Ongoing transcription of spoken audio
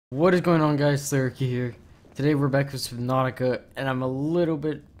What is going on, guys? Syriki here. Today we're back with Subnautica, and I'm a little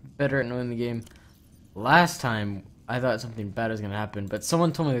bit better at knowing the game. Last time, I thought something bad was going to happen, but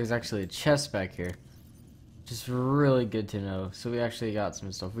someone told me there's actually a chest back here. Which is really good to know. So we actually got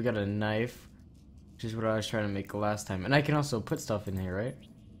some stuff. We got a knife, which is what I was trying to make last time. And I can also put stuff in here, right?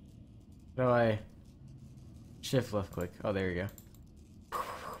 How do I... Shift left click. Oh, there you go.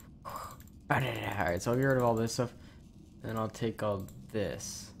 Alright, so I'll get rid of all this stuff. And I'll take all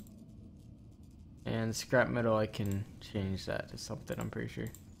this. And scrap metal, I can change that to something, I'm pretty sure.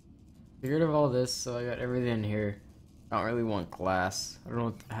 Get rid of all this, so I got everything in here. I don't really want glass. I don't know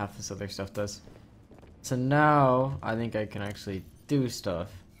what half this other stuff does. So now, I think I can actually do stuff.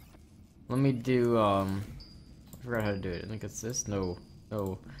 Let me do, I forgot how to do it. I think it's this? No.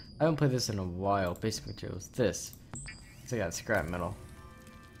 I haven't played this in a while. Basic materials. This. So I got scrap metal.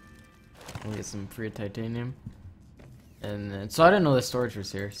 Let me get some free titanium. And then, so I didn't know the storage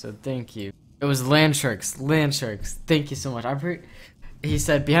was here, so thank you. It was land sharks. Land sharks. Thank you so much. He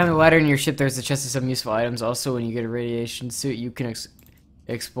said, behind the ladder in your ship, there's a chest of some useful items. Also, when you get a radiation suit, you can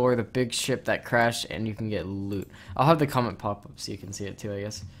explore the big ship that crashed, and you can get loot. I'll have the comment pop up so you can see it too, I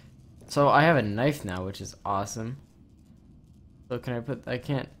guess. So I have a knife now, which is awesome. So can I put? I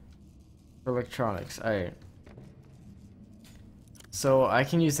can't. For electronics. Alright. So I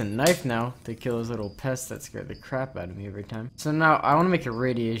can use a knife now to kill those little pests that scare the crap out of me every time. So now I want to make a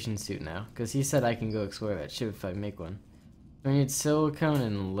radiation suit now, because he said I can go explore that ship if I make one. So I need silicone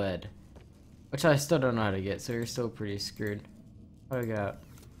and lead, which I still don't know how to get, so you're still pretty screwed. What do I got?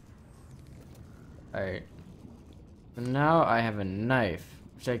 Alright. So now I have a knife,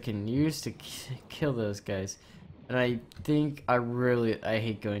 which I can use to kill those guys. And I think I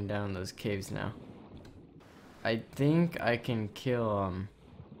hate going down those caves now. I think I can kill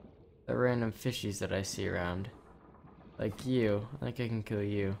the random fishies that I see around. Like you. I think I can kill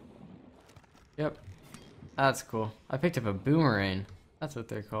you. Yep. That's cool. I picked up a boomerang. That's what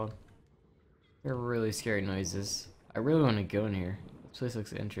they're called. They're really scary noises. I really want to go in here. This place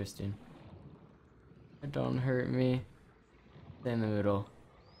looks interesting. Don't hurt me. Stay in the middle.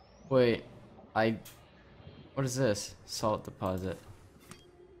 Wait. What is this? Salt deposit.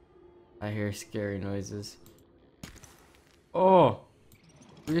 I hear scary noises. Oh!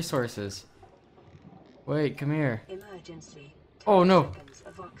 Resources. Wait, come here. Emergency. Oh no!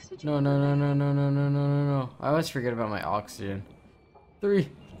 No. I always forget about my oxygen. 3,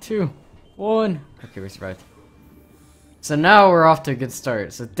 2, 1. Okay, we survived. So now we're off to a good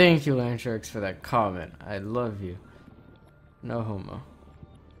start. So thank you, Land Sharks, for that comment. I love you. No homo.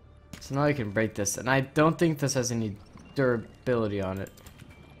 So now I can break this. And I don't think this has any durability on it.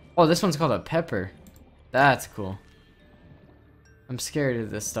 Oh, this one's called a pepper. That's cool. I'm scared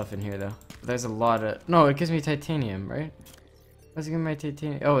of this stuff in here, though. There's a lot of... No, it gives me titanium, right? What's it give me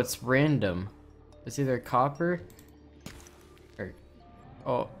titanium? Oh, it's random. It's either copper... or...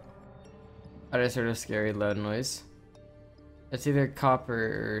 Oh. I just heard a scary loud noise. It's either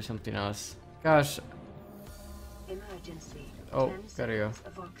copper or something else. Gosh. Emergency. Oh, gotta go.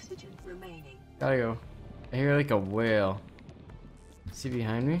 Gotta go. I hear like a whale. See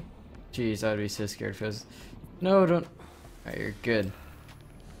behind me? Jeez, I'd be so scared if it was... No, don't... Alright, you're good.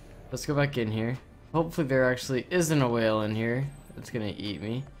 Let's go back in here. Hopefully there actually isn't a whale in here that's gonna eat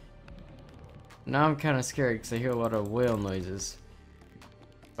me. Now I'm kind of scared because I hear a lot of whale noises.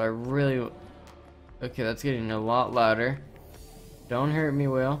 I really... Okay, that's getting a lot louder. Don't hurt me,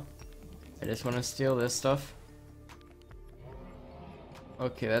 whale. I just want to steal this stuff.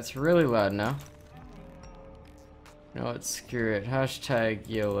 Okay, that's really loud now. You know what? Screw it. Hashtag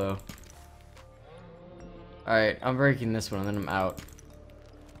YOLO. Alright, I'm breaking this one and then I'm out.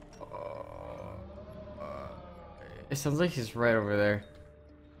 It sounds like he's right over there.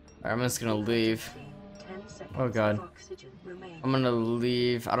 Alright, I'm just gonna leave. Oh god. I'm gonna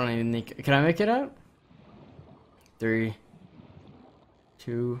leave. I don't even think... Can I make it out? 3,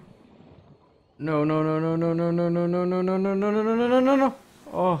 2... No.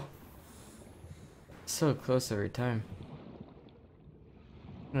 Oh. So close every time.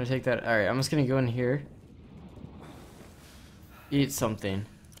 I'm gonna take that. Alright, I'm just gonna go in here. Eat something.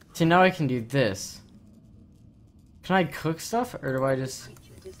 See, now I can do this. Can I cook stuff, or do I just...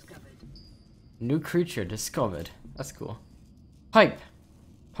 New creature discovered. That's cool. Pipe.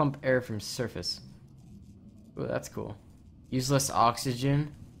 Pump air from surface. Ooh, that's cool. Use less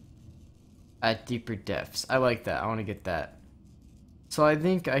oxygen at deeper depths. I like that. I want to get that. So I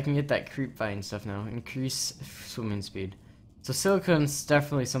think I can get that creep vine stuff now. Increase swimming speed. So silicone's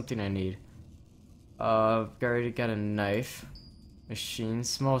definitely something I need. Already got a knife. Machine.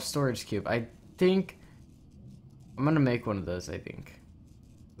 Small storage cube. I think I'm gonna make one of those, I think.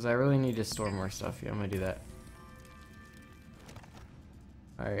 Because I really need to store more stuff. Yeah, I'm gonna do that.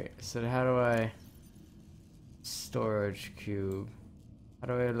 Alright, so how do I... Storage cube. How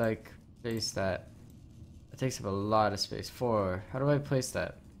do I, like, place that? It takes up a lot of space. 4. How do I place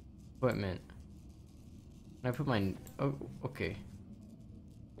that? Equipment. Can I put my... Oh, okay.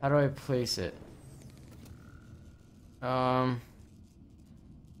 How do I place it? How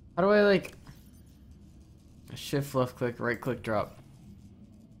do I, like... Shift, left click, right click, drop.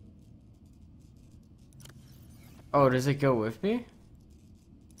 Oh, does it go with me?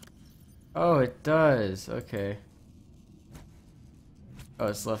 Oh, it does. Okay. Oh,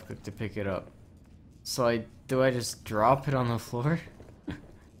 it's left click to pick it up. So do I just drop it on the floor?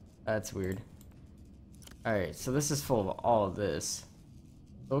 That's weird. Alright, so this is full of all of this.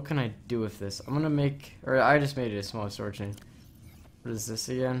 So what can I do with this? I'm gonna make, or I just made it a small storage thing. What is this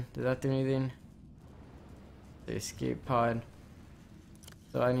again? Did that do anything? The escape pod.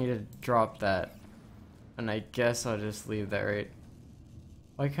 So I need to drop that. And I guess I'll just leave that, right?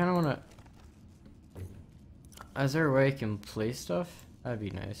 Well, I kind of want to... Is there a way I can place stuff? That'd be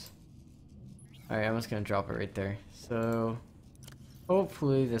nice. Alright, I'm just going to drop it right there. So,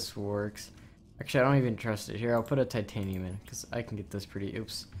 hopefully this works. Actually, I don't even trust it. Here, I'll put a titanium in, because I can get those pretty...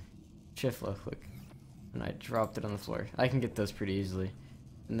 Oops. Shift left click. And I dropped it on the floor. I can get those pretty easily.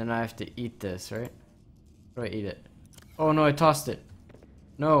 And then I have to eat this, right? How do I eat it? Oh no, I tossed it.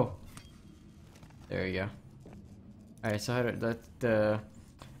 No. There you go. Alright, so how do that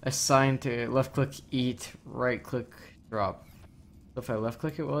assign to left click eat, right click drop. So if I left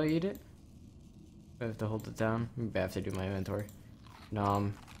click it, will I eat it? I have to hold it down. Maybe I have to do my inventory.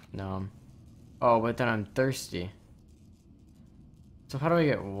 Nom, nom. Oh, but then I'm thirsty. So how do I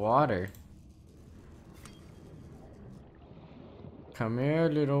get water? Come here,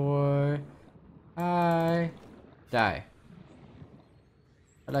 little boy. Hi. Die.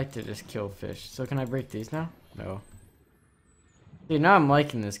 I like to just kill fish. So can I break these now? No. Dude, now I'm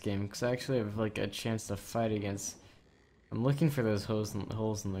liking this game because I actually have like a chance to fight against. I'm looking for those holes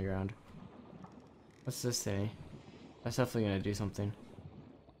in the ground. What's this say? That's definitely gonna do something.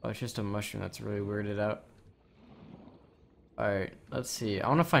 Oh, it's just a mushroom that's really weirded out. Alright, let's see. I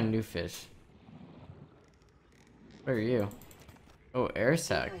want to find new fish. Where are you? Oh, air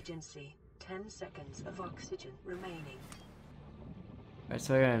sac. Emergency. 10 seconds of oxygen remaining. Alright,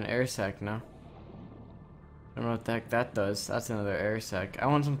 so I got an air sac now. I don't know what the heck that does. That's another air sac. I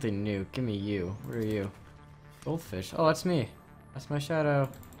want something new. Give me you. Where are you? Goldfish. Oh, that's me. That's my shadow.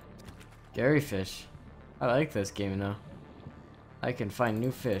 Gary fish. I like this game though. I can find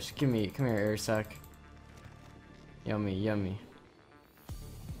new fish. Come here, air sac. Yummy, yummy.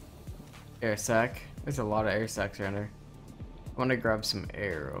 Air sac. There's a lot of air sacs around here. I want to grab some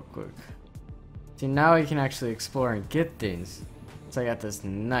air real quick. See, now I can actually explore and get things. So I got this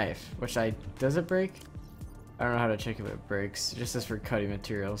knife, which does it break? I don't know how to check if it breaks. It just says for cutting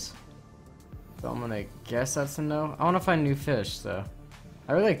materials. So I'm gonna guess that's a no. I want to find new fish though.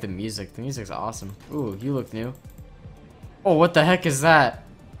 I really like the music. The music's awesome. Ooh, you look new. Oh, what the heck is that?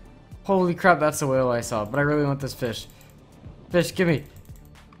 Holy crap, that's the whale I saw. But I really want this fish. Fish, give me.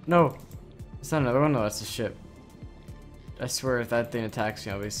 No. It's not another one? No, that's a ship. I swear if that thing attacks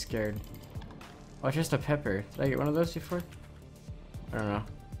me, I'll be scared. Oh, it's just a pepper. Did I get one of those before? I don't know.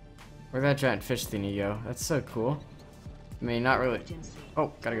 Where'd that giant fish thingy go? That's so cool. I mean, not really.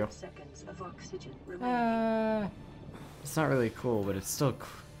 Oh, gotta go. It's not really cool, but it's still.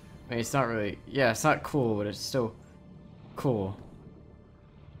 I mean, it's not really. Yeah, it's not cool, but it's still cool.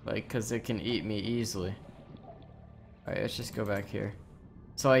 Like, cause it can eat me easily. All right, let's just go back here.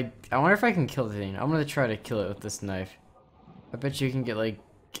 So I wonder if I can kill the thing. I'm gonna try to kill it with this knife. I bet you can get like,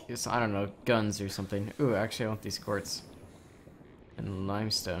 I don't know, guns or something. Ooh, actually I want these quartz. And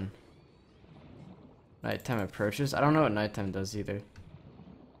limestone. Nighttime approaches. I don't know what nighttime does either.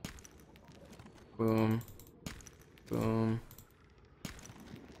 Boom. Boom.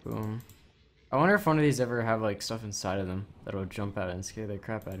 Boom. I wonder if one of these ever have like stuff inside of them that'll jump out and scare the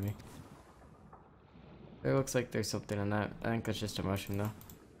crap out of me. It looks like there's something in that. I think that's just a mushroom though.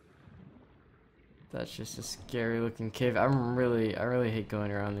 That's just a scary looking cave. I really hate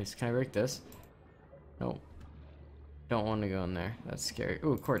going around these. Can I break this? Nope. Don't want to go in there. That's scary.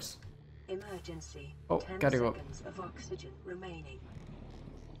 Ooh, quartz. Emergency. Oh, 10 gotta go. seconds of oxygen remaining.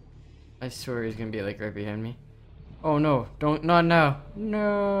 I swear he's gonna be like right behind me. Oh no, don't, not now.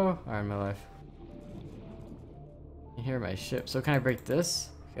 No. Alright, my life. You hear my ship. So can I break this?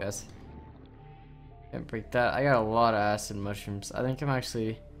 Yes. Can't break that. I got a lot of acid mushrooms. I think I'm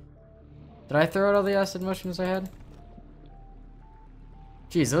actually... Did I throw out all the acid mushrooms I had?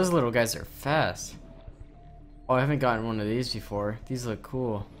 Jeez, those little guys are fast. Oh, I haven't gotten one of these before. These look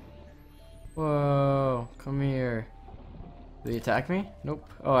cool. Whoa, come here. Will you attack me? Nope.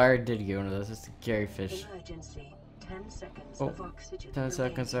 Oh, I already did get one of those. It's the Gary fish. Emergency. 10 seconds Oh, of oxygen 10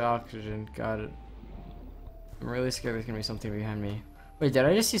 seconds of oxygen. Got it. I'm really scared there's gonna be something behind me. Wait, did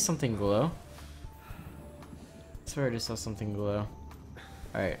I just see something glow? I swear I just saw something glow.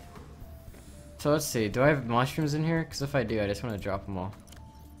 Alright. So let's see. Do I have mushrooms in here? Because if I do, I just want to drop them all.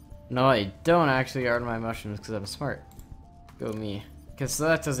 No, I don't actually guard my mushrooms because I'm smart. Go me. Because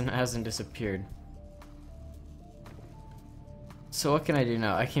that hasn't disappeared. So what can I do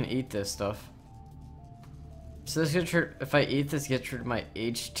now? I can eat this stuff. So this gets rid, if I eat this, gets rid of my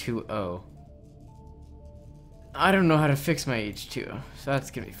H2O. I don't know how to fix my H2O, so that's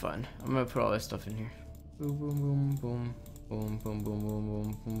gonna be fun. I'm gonna put all this stuff in here. Boom, boom, boom, boom, boom, boom, boom,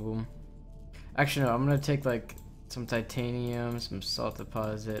 boom, boom, boom. Actually, no. I'm gonna take like some titanium, some salt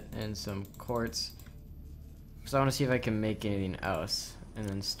deposit, and some quartz. So I want to see if I can make anything else, and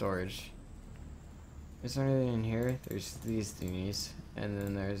then storage. Is there anything in here? There's these thingies, and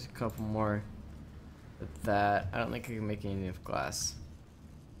then there's a couple more with that. I don't think I can make anything of glass.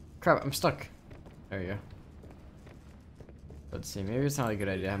 Crap, I'm stuck. There we go. Let's see, maybe it's not a good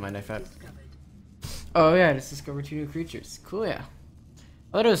idea to have my knife out. Oh yeah, I just discovered 2 new creatures. Cool, yeah.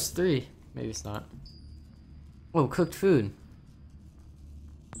 I thought it was 3. Maybe it's not. Oh, cooked food.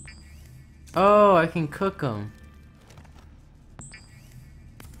 Oh, I can cook them.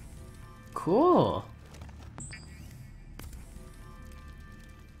 Cool.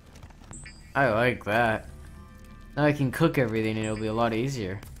 I like that. Now I can cook everything and it'll be a lot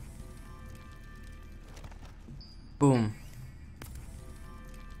easier. Boom.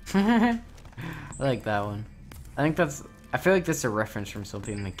 I like that one. I feel like that's a reference from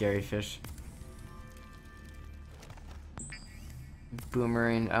something like Gary Fish.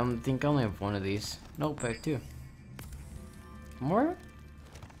 Boomerang. I think I only have one of these. Nope, I have 2. More?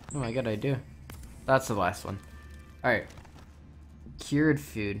 Oh my god, I do. That's the last one. Alright. Cured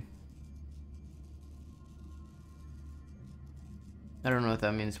food. I don't know what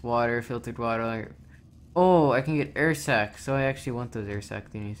that means. Water, filtered water. Oh, I can get air sac. So I actually want those air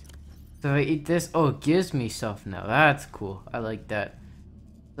sac thingies. So if I eat this, oh, it gives me stuff now. That's cool. I like that.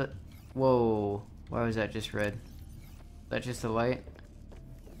 But, whoa. Why was that just red? Is that just a light?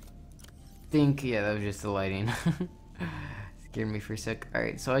 Yeah, that was just the lighting. Scared me for a sec.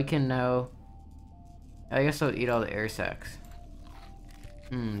 Alright, so I can now... I guess I'll eat all the air sacs.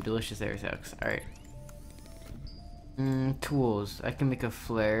 Delicious air sacs. Alright. Tools. I can make a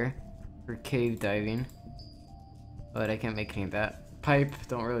flare for cave diving. But I can't make any of that. Pipe,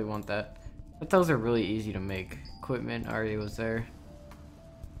 don't really want that. But those are really easy to make. Equipment already was there.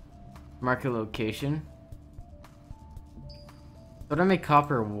 Market location. But I make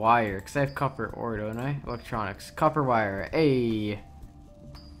copper wire, because I have copper ore, don't I? Electronics. Copper wire. Hey!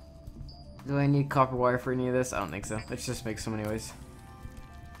 Do I need copper wire for any of this? I don't think so. Let's just make some anyways.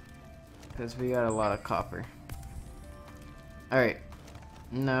 Because we got a lot of copper. Alright.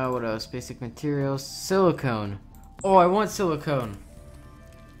 Now what else? Basic materials. Silicone. Oh, I want silicone.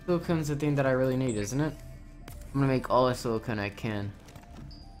 Silicone's the thing that I really need, isn't it? I'm gonna make all the silicone I can.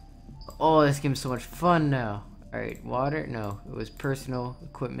 Oh, this game's so much fun now. Alright, water? No, it was personal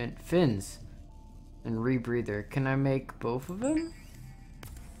equipment. Fins. And rebreather. Can I make both of them?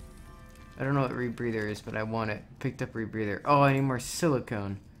 I don't know what rebreather is, but I want it. Picked up rebreather. Oh, I need more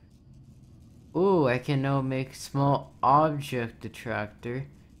silicone. Ooh, I can now make small object attractor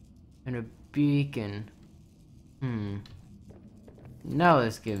and a beacon. Now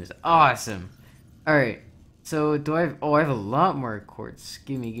this game is awesome. Alright, so do I have... Oh, I have a lot more quartz.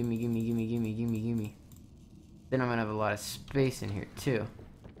 Gimme, gimme, gimme, gimme, gimme, gimme, gimme. Then I'm gonna have a lot of space in here too.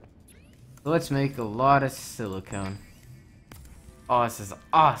 So let's make a lot of silicone. Oh, this is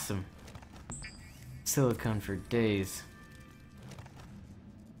awesome. Silicone for days.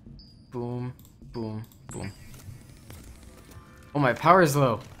 Boom, boom, boom. Oh, my power's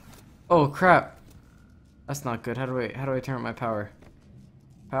low. Oh crap. That's not good. How do I turn up my power?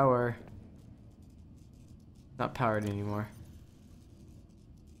 Power. Not powered anymore.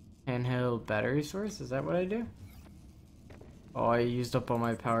 Handheld battery source? Is that what I do? Oh, I used up all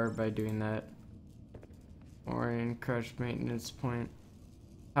my power by doing that. Orange crush maintenance point.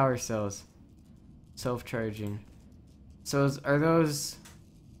 Power cells. Self-charging. So are those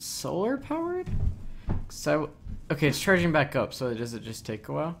solar powered? So okay, it's charging back up. So does it just take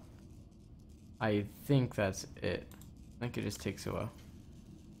a while? I think that's it. I think it just takes a while.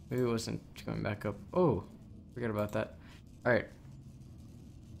 Maybe it wasn't going back up. Oh, forget about that. Alright.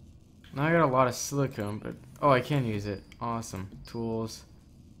 Now I got a lot of silicone, but... Oh, I can use it. Awesome. Tools.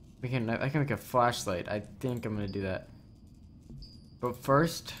 I can make a flashlight. I think I'm gonna do that. But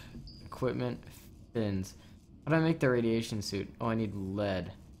first, equipment, fins. How do I make the radiation suit? Oh, I need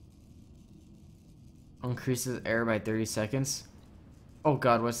lead. Increases air by 30 seconds. Oh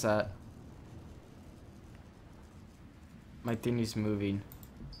god, what's that? My thing is moving.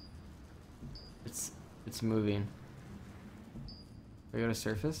 It's moving. Do I go to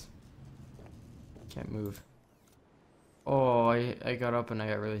surface? Can't move. Oh, I got up and I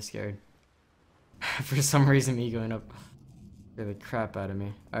got really scared. For some reason, me going up scared the crap out of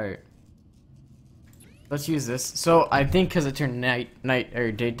me. Alright. Let's use this. So, I think because it turned night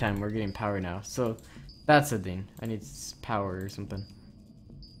or daytime, we're getting power now. So, that's the thing. I need power or something.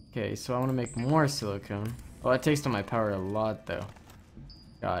 Okay, so I want to make more silicone. Well, that takes on my power a lot, though.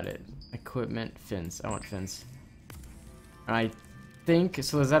 Got it. Equipment, fins. I want fins. And I think,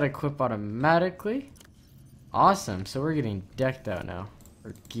 so does that equip automatically? Awesome, so we're getting decked out now.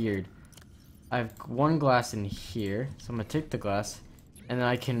 We're geared. I have one glass in here, so I'm gonna take the glass, and then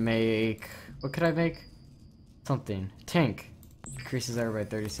I can make, what could I make? Something. Tank. Increases air by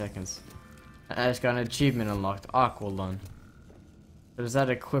 30 seconds. I just got an achievement unlocked. Aqua Lung. So does that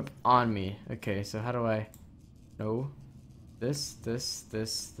equip on me? Okay, so how do I, no. This.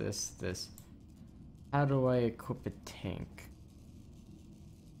 How do I equip a tank?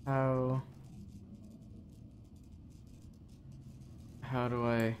 How do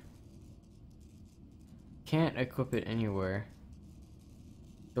I... Can't equip it anywhere.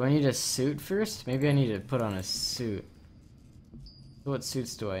 Do I need a suit first? Maybe I need to put on a suit. So what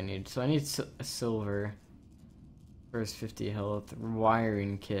suits do I need? So I need a silver. First 50 health.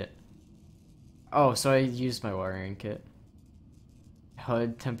 Wiring kit. Oh, so I used my wiring kit.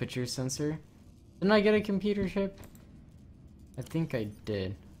 HUD temperature sensor. Didn't I get a computer chip? I think I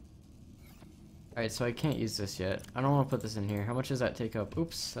did. Alright, so I can't use this yet. I don't want to put this in here. How much does that take up?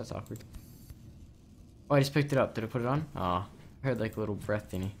 Oops, that's awkward. Oh, I just picked it up. Did I put it on? Aw, I heard like a little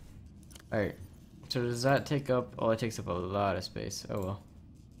breath thingy. Alright, so does that take up... Oh, it takes up a lot of space. Oh well.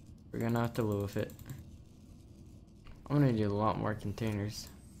 We're gonna have to live with it. I'm gonna need a lot more containers.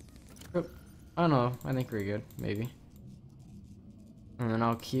 Oh, I don't know. I think we're good. Maybe. And then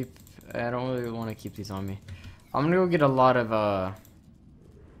I'll keep... I don't really want to keep these on me. I'm gonna go get a lot of,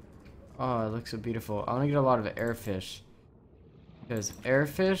 Oh, it looks so beautiful. I want to get a lot of airfish. Because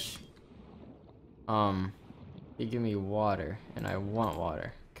airfish... they give me water. And I want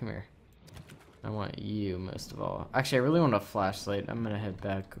water. Come here. I want you most of all. Actually, I really want a flashlight. I'm gonna head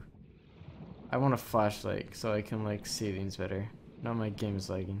back. I want a flashlight so I can, like, see things better. Now my game is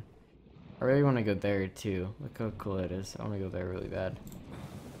lagging. I really want to go there, too. Look how cool it is. I want to go there really bad.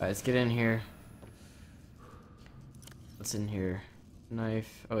 Alright, let's get in here. What's in here?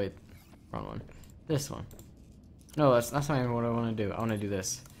 Knife. Oh, wait. Wrong one. This one. No, that's not even what I want to do. I want to do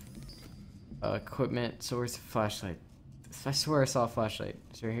this. Equipment. So where's the flashlight? I swear I saw a flashlight.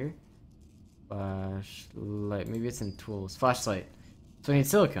 Is it right here? Flashlight. Maybe it's in tools. Flashlight. So I need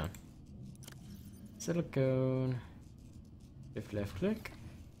silicone. Silicone. Left click.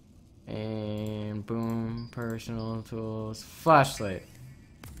 And boom. Personal tools. Flashlight.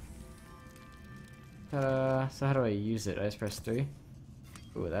 Ta-da. So how do I use it? I just press 3.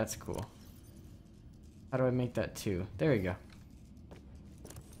 Ooh, that's cool. How do I make that 2? There we go.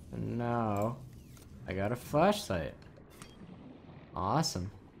 And now I got a flashlight. Awesome.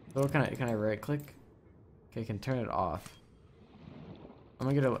 So can I right click? Okay, I can turn it off.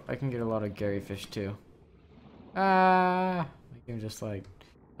 I can get a lot of Gary fish too. Ah, my game just lagged.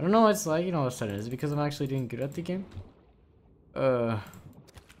 I don't know what's lagging all of a sudden. Is it because I'm actually doing good at the game?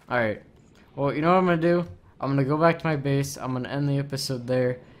 Alright. Well, you know what I'm gonna do? I'm gonna go back to my base. I'm gonna end the episode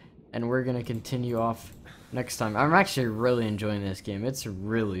there, and we're gonna continue off next time. I'm actually really enjoying this game. It's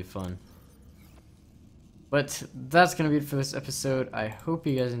really fun. But that's gonna be it for this episode. I hope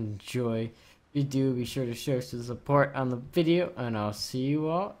you guys enjoy. If you do, be sure to show some support on the video, and I'll see you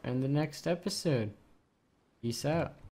all in the next episode. Peace out.